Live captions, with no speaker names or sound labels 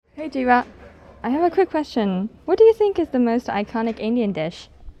Hey Jiva, I have a quick question. What do you think is the most iconic Indian dish?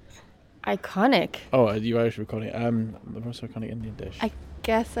 Iconic? Oh, you Irish recording. The most iconic Indian dish. I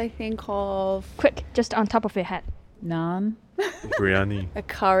guess I think of Quick, just on top of your head. naan, Biryani. a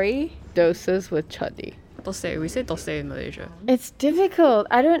curry, dosas with chutney. Dosai. We say dosai in Malaysia. It's difficult.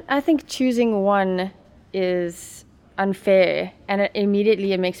 I think choosing one is unfair, and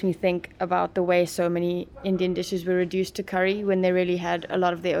it makes me think about the way so many Indian dishes were reduced to curry when they really had a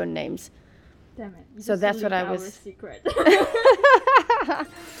lot of their own names. Damn it. So that's what I was... Secret.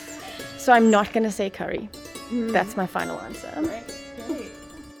 So I'm not going to say curry. That's my final answer.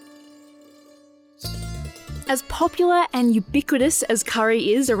 As popular and ubiquitous as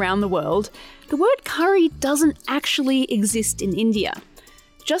curry is around the world, the word curry doesn't actually exist in India.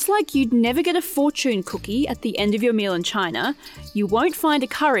 Just like you'd never get a fortune cookie at the end of your meal in China, you won't find a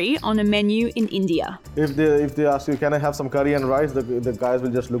curry on a menu in India. If they ask you, can I have some curry and rice, the guys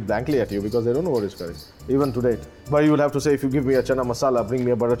will just look blankly at you because they don't know what is curry, even today. But you will have to say, if you give me a chana masala, bring me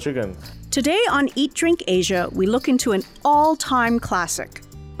a butter chicken. Today on Eat Drink Asia, we look into an all-time classic,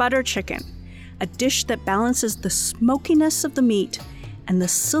 butter chicken, a dish that balances the smokiness of the meat and the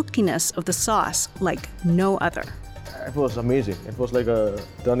silkiness of the sauce like no other. It was amazing. It was like a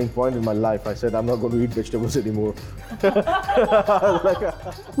turning point in my life. I said, I'm not going to eat vegetables anymore.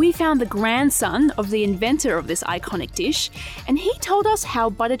 We found the grandson of the inventor of this iconic dish, and he told us how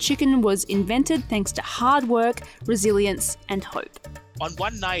butter chicken was invented thanks to hard work, resilience, and hope. On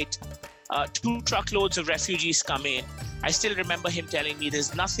one night, 2 truckloads of refugees come in. I still remember him telling me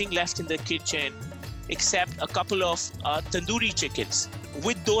there's nothing left in the kitchen except a couple of tandoori chickens.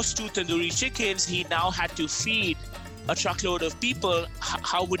 With those 2 tandoori chickens, he now had to feed a truckload of people.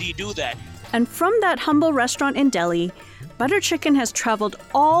 How would he do that? And from that humble restaurant in Delhi, butter chicken has traveled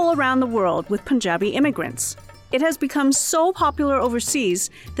all around the world with Punjabi immigrants. It has become so popular overseas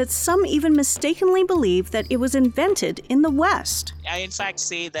that some even mistakenly believe that it was invented in the West. I in fact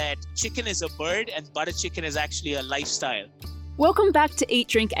say that chicken is a bird and butter chicken is actually a lifestyle. Welcome back to Eat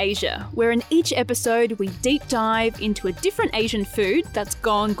Drink Asia, where in each episode we deep dive into a different Asian food that's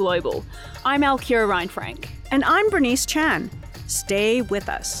gone global. I'm Alkira Ryan-Frank. And I'm Bernice Chan. Stay with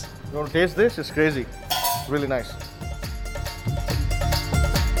us. You want to taste this? It's crazy. It's really nice.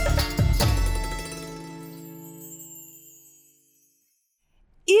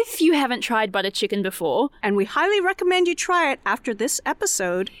 If you haven't tried butter chicken before, And we highly recommend you try it after this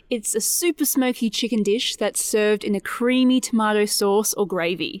episode. it's a super smoky chicken dish that's served in a creamy tomato sauce or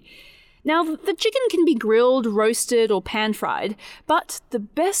gravy. Now, the chicken can be grilled, roasted, or pan-fried, but the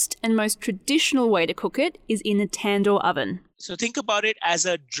best and most traditional way to cook it is in a tandoor oven. So think about it as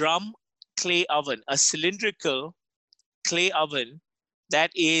a drum clay oven, a cylindrical clay oven that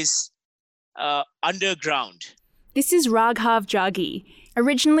is underground. This is Raghav Jaggi.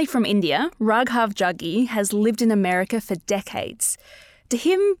 Originally from India, Raghav Jaggi has lived in America for decades. To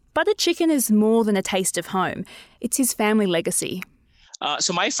him, butter chicken is more than a taste of home. It's his family legacy.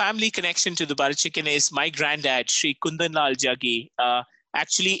 So my family connection to the butter chicken is my granddad, Sri Kundanlal Jaggi,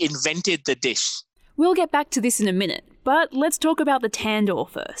 actually invented the dish. We'll get back to this in a minute, but let's talk about the tandoor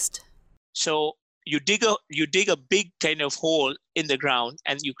first. So you dig a big kind of hole in the ground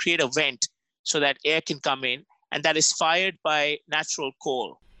and you create a vent so that air can come in, and that is fired by natural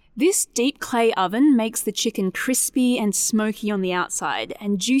coal. This deep clay oven makes the chicken crispy and smoky on the outside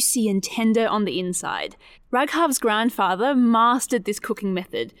and juicy and tender on the inside. Raghav's grandfather mastered this cooking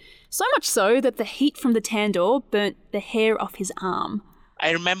method, so much so that the heat from the tandoor burnt the hair off his arm.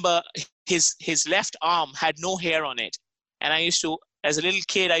 I remember his left arm had no hair on it. And I used to, as a little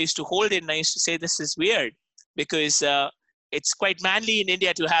kid, I used to hold it and I used to say, this is weird because it's quite manly in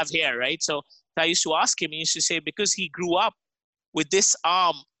India to have hair, right? So I used to ask him, he used to say, because he grew up with this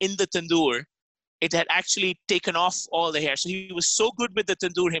arm in the tandoor, it had actually taken off all the hair. So he was so good with the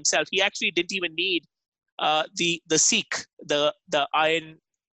tandoor himself, he actually didn't even need the seek, the iron.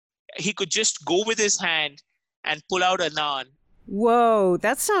 He could just go with his hand and pull out a naan. Whoa,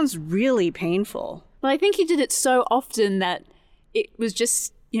 that sounds really painful. But I think he did it so often that it was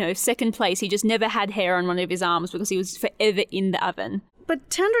just, second place. He just never had hair on one of his arms because he was forever in the oven. But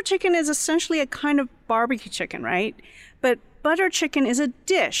tandoor chicken is essentially a kind of barbecue chicken, right? But butter chicken is a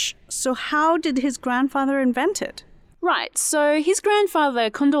dish. So how did his grandfather invent it? Right, so his grandfather,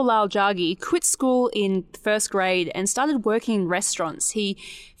 Kundalal Jaggi, quit school in first grade and started working in restaurants. He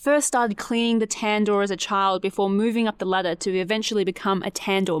first started cleaning the tandoor as a child before moving up the ladder to eventually become a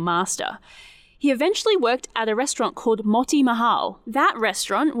tandoor master. He eventually worked at a restaurant called Moti Mahal. That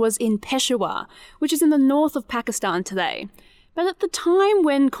restaurant was in Peshawar, which is in the north of Pakistan today. But at the time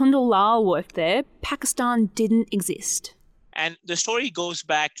when Kundalal worked there, Pakistan didn't exist. And the story goes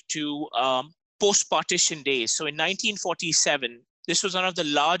back to post-partition days. So in 1947, this was one of the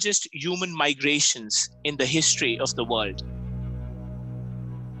largest human migrations in the history of the world.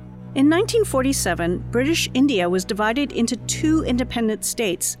 In 1947, British India was divided into two independent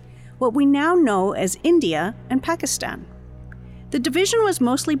states, what we now know as India and Pakistan. The division was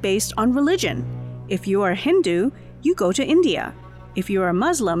mostly based on religion. If you are Hindu, you go to India. If you are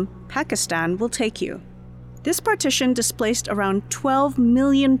Muslim, Pakistan will take you. This partition displaced around 12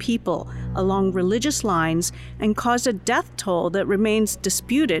 million people along religious lines and caused a death toll that remains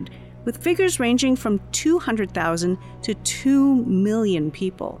disputed, with figures ranging from 200,000 to 2 million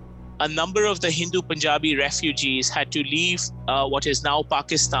people. A number of the Hindu Punjabi refugees had to leave what is now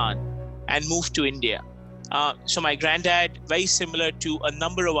Pakistan and move to India. So my granddad, very similar to a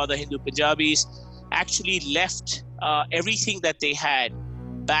number of other Hindu Punjabis, actually left everything that they had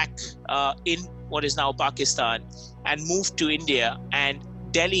back in what is now Pakistan and moved to India. And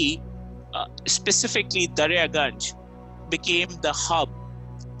Delhi, specifically Daryaganj, became the hub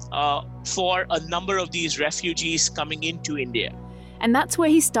for a number of these refugees coming into India. And that's where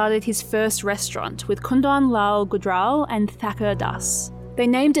he started his first restaurant with Kundan Lal Gujral and Thakur Das. They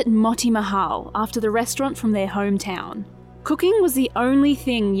named it Moti Mahal after the restaurant from their hometown. Cooking was the only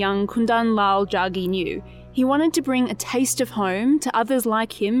thing young Kundan Lal Jaggi knew. He wanted to bring a taste of home to others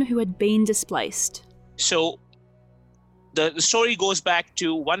like him who had been displaced. So the story goes back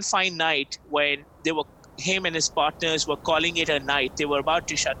to one fine night when him and his partners were calling it a night. They were about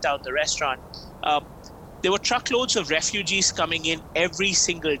to shut down the restaurant. There were truckloads of refugees coming in every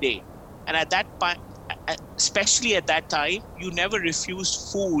single day. And at that point, especially at that time, you never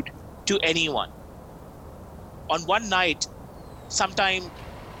refused food to anyone. On one night, sometime,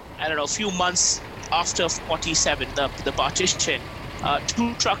 a few months after 47, the partition,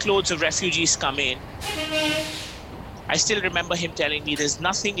 2 truckloads of refugees come in. I still remember him telling me there's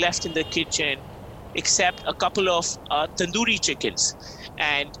nothing left in the kitchen except a couple of tandoori chickens.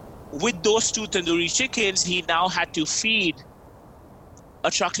 And with those 2 tandoori chickens, he now had to feed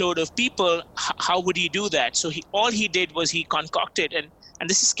a truckload of people. How would he do that? So all he did was he concocted, and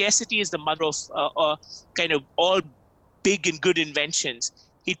this is scarcity is the mother of kind of all big and good inventions.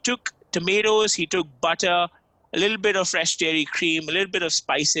 He took tomatoes, he took butter, a little bit of fresh dairy cream, a little bit of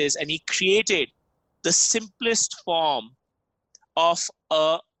spices, and he created the simplest form of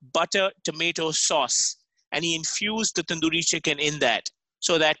a butter tomato sauce. And he infused the tandoori chicken in that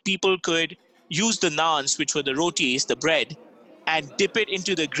so that people could use the naans, which were the rotis, the bread, and dip it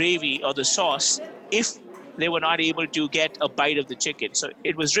into the gravy or the sauce if they were not able to get a bite of the chicken. So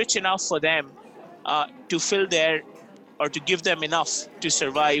it was rich enough for them to fill to give them enough to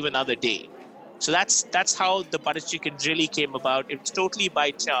survive another day. So that's how the butter chicken really came about. It was totally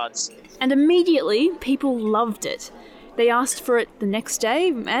by chance. And immediately, people loved it. They asked for it the next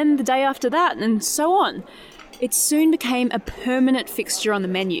day and the day after that, and so on. It soon became a permanent fixture on the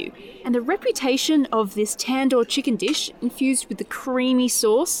menu, and the reputation of this tandoor chicken dish, infused with the creamy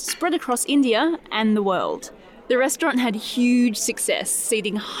sauce, spread across India and the world. The restaurant had huge success,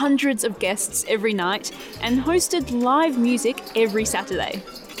 seating hundreds of guests every night and hosted live music every Saturday.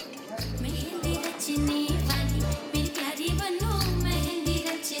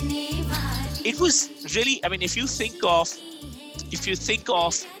 It was really, if you think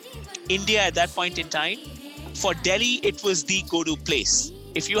of India at that point in time, for Delhi, it was the go-to place.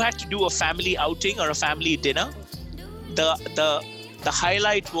 If you had to do a family outing or a family dinner, the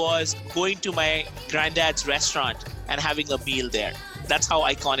highlight was going to my granddad's restaurant and having a meal there. That's how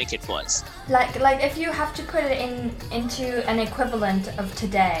iconic it was. Like if you have to put it into an equivalent of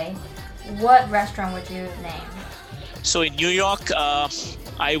today, what restaurant would you name? So in New York,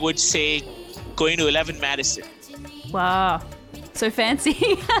 I would say going to 11 Madison. Wow, so fancy.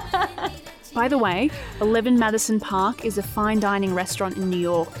 By the way, 11 Madison Park is a fine dining restaurant in New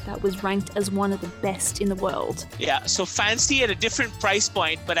York that was ranked as one of the best in the world. Yeah, so fancy at a different price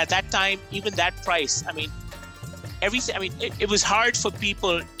point, but at that time, even that price, everything, it was hard for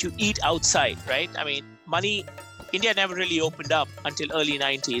people to eat outside, right? Money, India never really opened up until early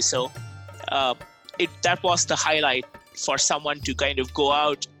 90s, so that was the highlight for someone to kind of go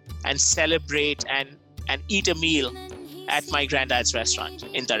out and celebrate and eat a meal at my granddad's restaurant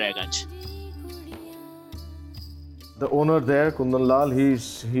in Daryaganj. The owner there, Kundan Lal,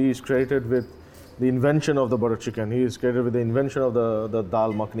 he's credited with the invention of the butter chicken. He is credited with the invention of the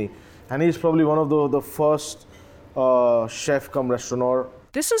dal makhani. And he's probably one of the first chef cum restaurateur.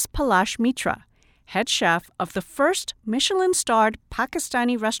 This is Palash Mitra, head chef of the first Michelin-starred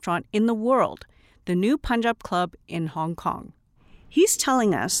Pakistani restaurant in the world, the New Punjab Club in Hong Kong. He's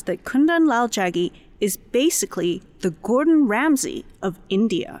telling us that Kundan Lal Jaggi is basically the Gordon Ramsay of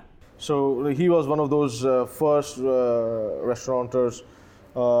India. So he was one of those first restaurateurs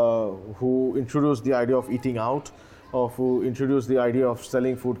who introduced the idea of eating out, or who introduced the idea of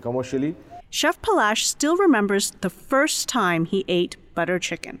selling food commercially. Chef Palash still remembers the first time he ate butter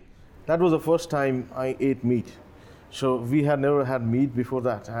chicken. That was the first time I ate meat. So we had never had meat before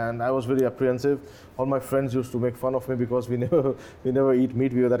that, and I was very apprehensive. All my friends used to make fun of me because we never eat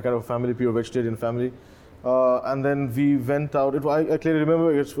meat. We were that kind of family, pure vegetarian family. And then we went out. I clearly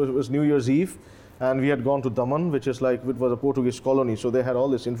remember it was New Year's Eve, and we had gone to Daman, which was a Portuguese colony. So they had all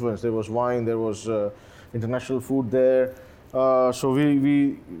this influence. There was wine, there was international food there. So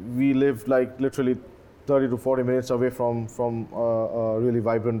we lived like literally 30 to 40 minutes away from a really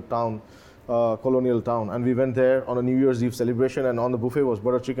vibrant town, colonial town. And we went there on a New Year's Eve celebration, and on the buffet was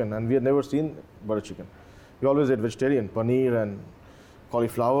butter chicken. And we had never seen butter chicken. We always ate vegetarian, paneer and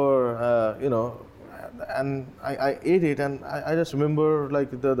cauliflower, and I ate it, and I just remember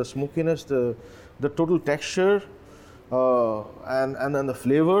like the smokiness, the total texture, and then the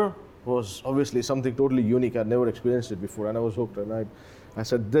flavor was obviously something totally unique. I'd never experienced it before, and I was hooked. And I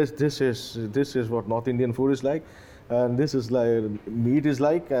said, this is what North Indian food is like, and this is like meat is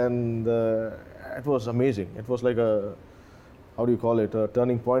like, and it was amazing. It was like a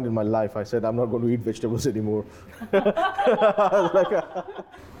turning point in my life. I said, I'm not going to eat vegetables anymore.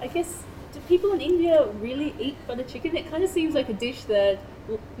 I guess, do people in India really eat butter chicken? It kind of seems like a dish that,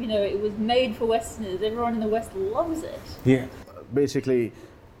 it was made for Westerners. Everyone in the West loves it. Yeah. Basically,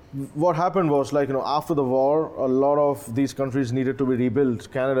 what happened was, after the war, a lot of these countries needed to be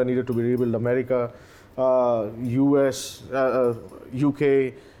rebuilt. Canada needed to be rebuilt. America, US,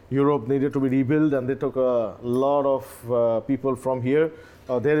 UK, Europe needed to be rebuilt, and they took a lot of people from here.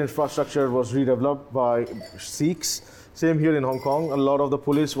 Their infrastructure was redeveloped by Sikhs. Same here in Hong Kong. A lot of the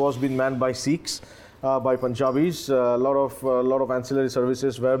police was being manned by Sikhs, by Punjabis. A lot of ancillary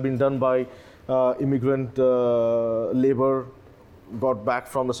services were being done by immigrant labor brought back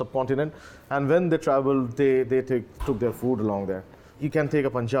from the subcontinent. And when they traveled, they took their food along there. You can take a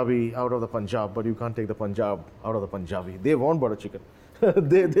Punjabi out of the Punjab, but you can't take the Punjab out of the Punjabi. They want butter chicken.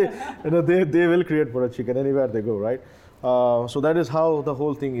 they will create butter chicken anywhere they go, right? So that is how the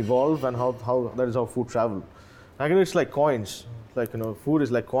whole thing evolved, and how that is how food traveled. It's like coins. Food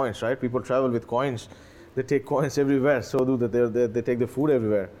is like coins, right? People travel with coins. They take coins everywhere. So do they take the food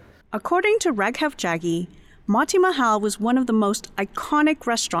everywhere. According to Raghav Jaggi, Moti Mahal was one of the most iconic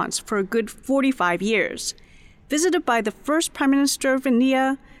restaurants for a good 45 years. Visited by the first Prime Minister of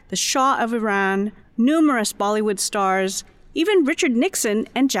India, the Shah of Iran, numerous Bollywood stars, even Richard Nixon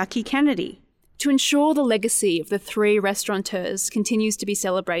and Jackie Kennedy. To ensure the legacy of the three restaurateurs continues to be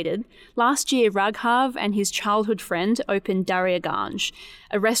celebrated, last year Raghav and his childhood friend opened Daryaganj,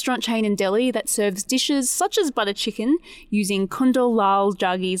 a restaurant chain in Delhi that serves dishes such as butter chicken using Kundal Lal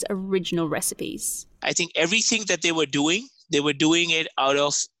Jaggi's original recipes. I think everything that they were doing it out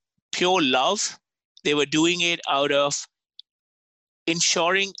of pure love. They were doing it out of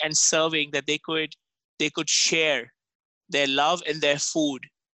ensuring and serving that they could share their love and their food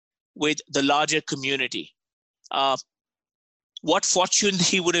with the larger community. What fortune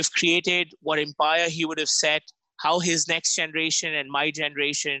he would have created, what empire he would have set, how his next generation and my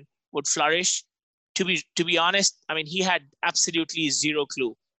generation would flourish. To be honest, he had absolutely zero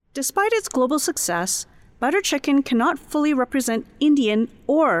clue. Despite its global success, butter chicken cannot fully represent Indian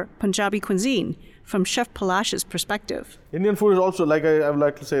or Punjabi cuisine from Chef Palash's perspective. Indian food is also, I would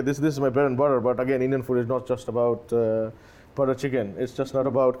like to say, this is my bread and butter, but again, Indian food is not just about butter chicken. It's just not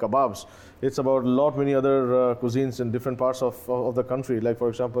about kebabs. It's about many other cuisines in different parts of the country. Like, for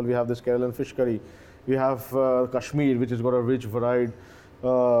example, we have this Kerala fish curry. We have Kashmir, which has got a rich, varied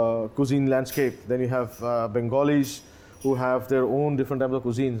cuisine landscape. Then you have Bengalis, who have their own different types of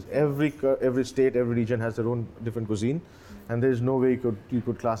cuisines. Every state, every region has their own different cuisine, and there is no way you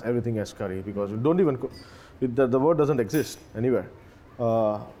could class everything as curry, because the word doesn't exist anywhere.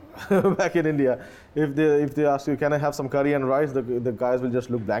 Back in India, if they ask you, can I have some curry and rice, the guys will just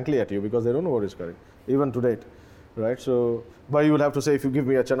look blankly at you because they don't know what is curry, even to date, right? So, but you will have to say, if you give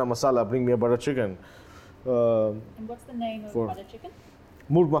me a chana masala, bring me a butter chicken. And what's the name of butter chicken?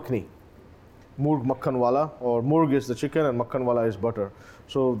 Murg makhni. Murg makhan wala, or murg is the chicken and makhan wala is butter.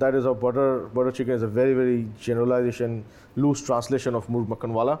 So that is how butter chicken is a very, very generalization, loose translation of murg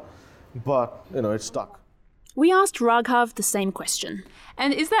makhan wala, but it's stuck. We asked Raghav the same question.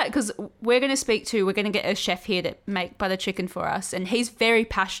 And is that because we're going to get a chef here to make butter chicken for us, and he's very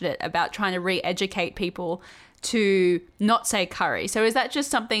passionate about trying to re-educate people to not say curry. So is that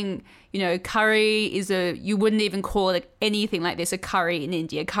just something, curry you wouldn't even call it anything like this a curry in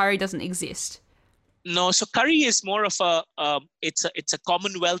India. Curry doesn't exist. No, so curry is more of it's a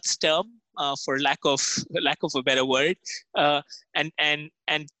Commonwealth term, for lack of a better word, and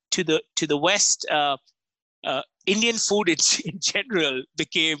to the West, Indian food in general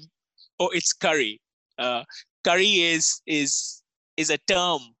became, it's curry. Curry is a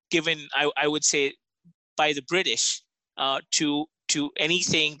term given, I would say, by the British to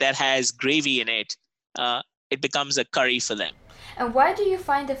anything that has gravy in it. It becomes a curry for them. And why do you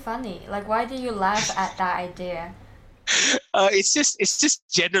find it funny? Like, why do you laugh at that idea? It's just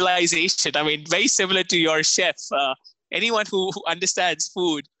generalization. I mean, very similar to your chef. Anyone who understands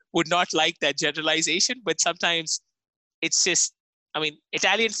food would not like that generalization, but sometimes it's just, I mean,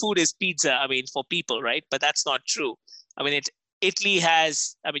 Italian food is pizza, I mean, for people, right? But that's not true. I mean, Italy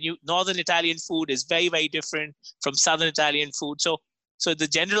has, I mean, Northern Italian food is very, very different from Southern Italian food. So the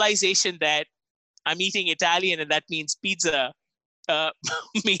generalization that I'm eating Italian and that means pizza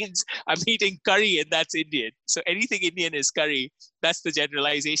means I'm eating curry and that's Indian. So anything Indian is curry. That's the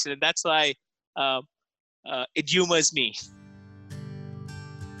generalization. And that's why it humors me.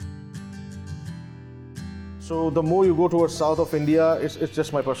 So the more you go towards south of India, it's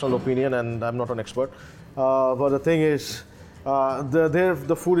just my personal opinion, and I'm not an expert. But the thing is,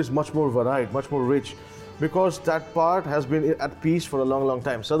 the food is much more varied, much more rich, because that part has been at peace for a long, long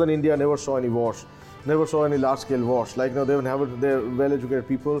time. Southern India never saw any wars, never saw any large-scale wars. Like, they're well-educated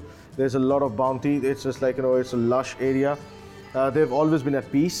people. There's a lot of bounty. It's just like, it's a lush area. They've always been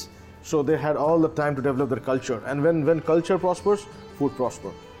at peace, so they had all the time to develop their culture. And when culture prospers, food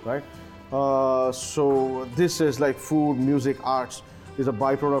prospers, right? So this is like food, music, arts is a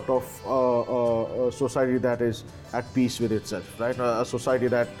byproduct of a society that is at peace with itself, right? A society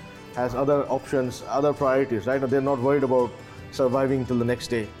that has other options, other priorities, right? They're not worried about surviving till the next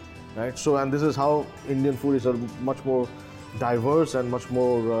day, right? So, and this is how Indian food is much more diverse and much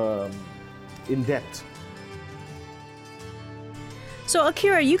more in depth. So,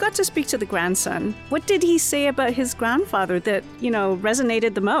 Akira, you got to speak to the grandson. What did he say about his grandfather that,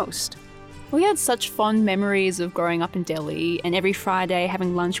 resonated the most? We had such fond memories of growing up in Delhi and every Friday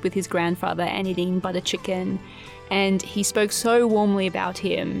having lunch with his grandfather and eating butter chicken. And he spoke so warmly about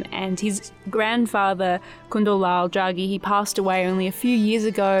him. And his grandfather, Kundalal Jaggi, he passed away only a few years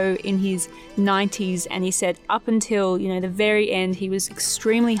ago in his 90s. And he said up until, the very end, he was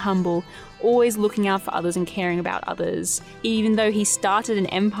extremely humble, always looking out for others and caring about others. Even though he started an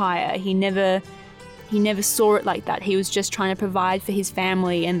empire, he never saw it like that. He was just trying to provide for his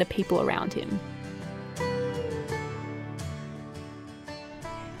family and the people around him.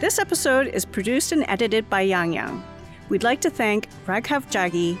 This episode is produced and edited by Yang Yang. We'd like to thank Raghav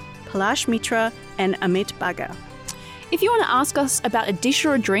Jaggi, Palash Mitra, and Amit Baga. If you want to ask us about a dish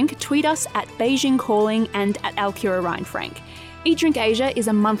or a drink, tweet us at Beijing Calling and at Alkira Ryan Frank. Eat Drink Asia is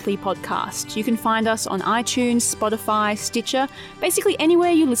a monthly podcast. You can find us on iTunes, Spotify, Stitcher, basically anywhere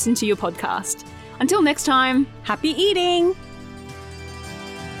you listen to your podcast. Until next time, happy eating!